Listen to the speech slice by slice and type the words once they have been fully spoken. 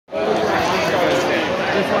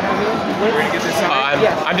This one over here? We're gonna get this signed?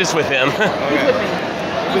 I'm just with him. He's with me.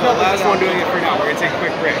 We're the last one doing it for now. We're gonna take a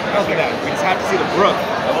quick break. After that, we just have to see the Brook.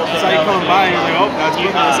 Saw you coming by and you're like, oh, that's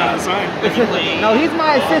Brook on the side of the sign. No, he's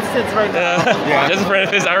my assistant right now. Yeah. Just a friend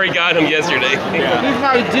of his. I already got him yesterday. Yeah. He's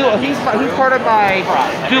my duo. He's part of my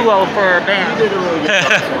duo for band.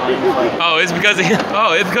 Oh, it's because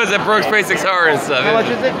of Brook's Basics Horror and stuff. How much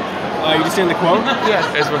is it? You just doing the quote?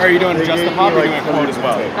 Yes. Or are you doing just the pop or are you doing a quote as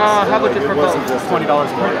well? How much is for both? $20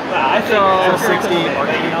 more. So 60 or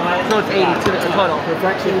 80. So it's 80 to the total.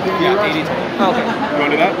 Yeah, 80 total. Okay. You want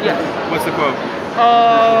to do that? Yes. What's the quote?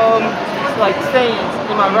 Like stains.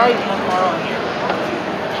 Am I right?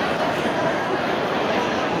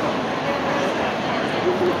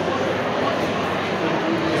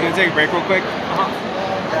 Just gonna take a break real quick.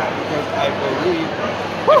 Because I believe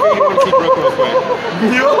you want to see Brook real quick.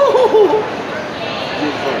 Yo!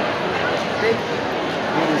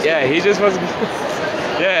 Yeah, he just was.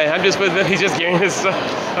 Yeah, I'm just with him. He's just carrying his stuff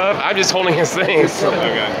up. I'm just holding his things.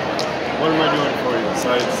 Okay. What am I doing for you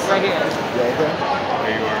besides? Right here. Yeah, okay.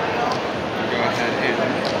 There you are. Go ahead and.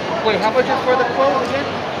 Wait, how much is for the quote again?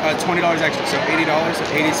 $20 extra, so $80, so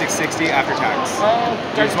 $86.60 after tax.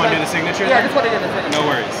 Do you just want to do the signature? Yeah, I just want to do the signature. No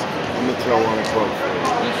worries. I'm gonna throw on a quote for you.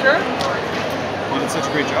 You sure? You did such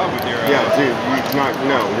a great job with your. Yeah, dude, you're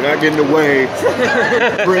not getting away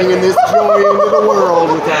bringing this joy into the world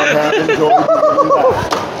without having joy giving back.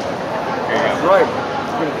 That's right.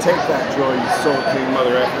 You're gonna take that joy, you soul king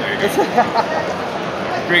mother effer. There you go.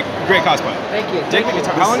 Great cosplay. Thank you. Take the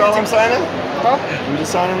guitar. How long I'm signing? Huh? I'm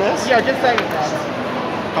just signing this? Yeah, just sign it now.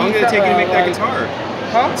 How long did it take you to make that guitar?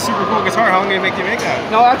 Huh? Super cool guitar. How long did it make you make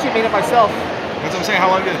that? No, I actually made it myself. That's what I'm saying. How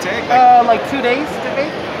long did it take? Like 2 days to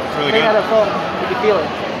make. It's really Made good. out of foam. You can feel it.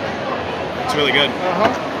 It's really good.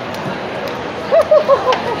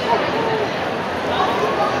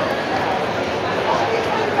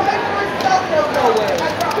 No way.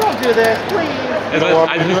 Don't do this, please.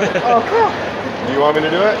 Oh, come on. Do you want me to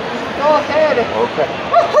do it? Go ahead. Okay.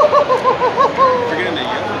 Forgetting the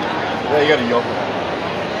yellow. Yeah, you gotta yell.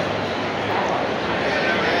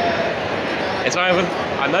 It's fine.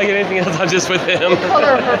 I'm not getting anything else. I'm just with him. What color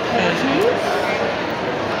are her panties?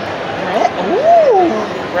 Red? Ooh,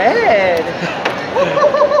 red.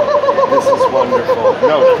 This is wonderful.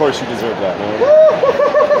 No, of course you deserve that, man.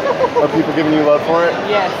 Are people giving you love for it?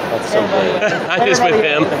 Yes. That's so great. I'm just with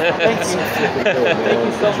him. Thank you. Thank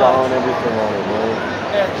you so much. Drawing everything on it, man.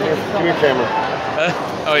 Yeah, thank you so Give me a much. camera.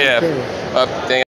 Oh yeah. Dang.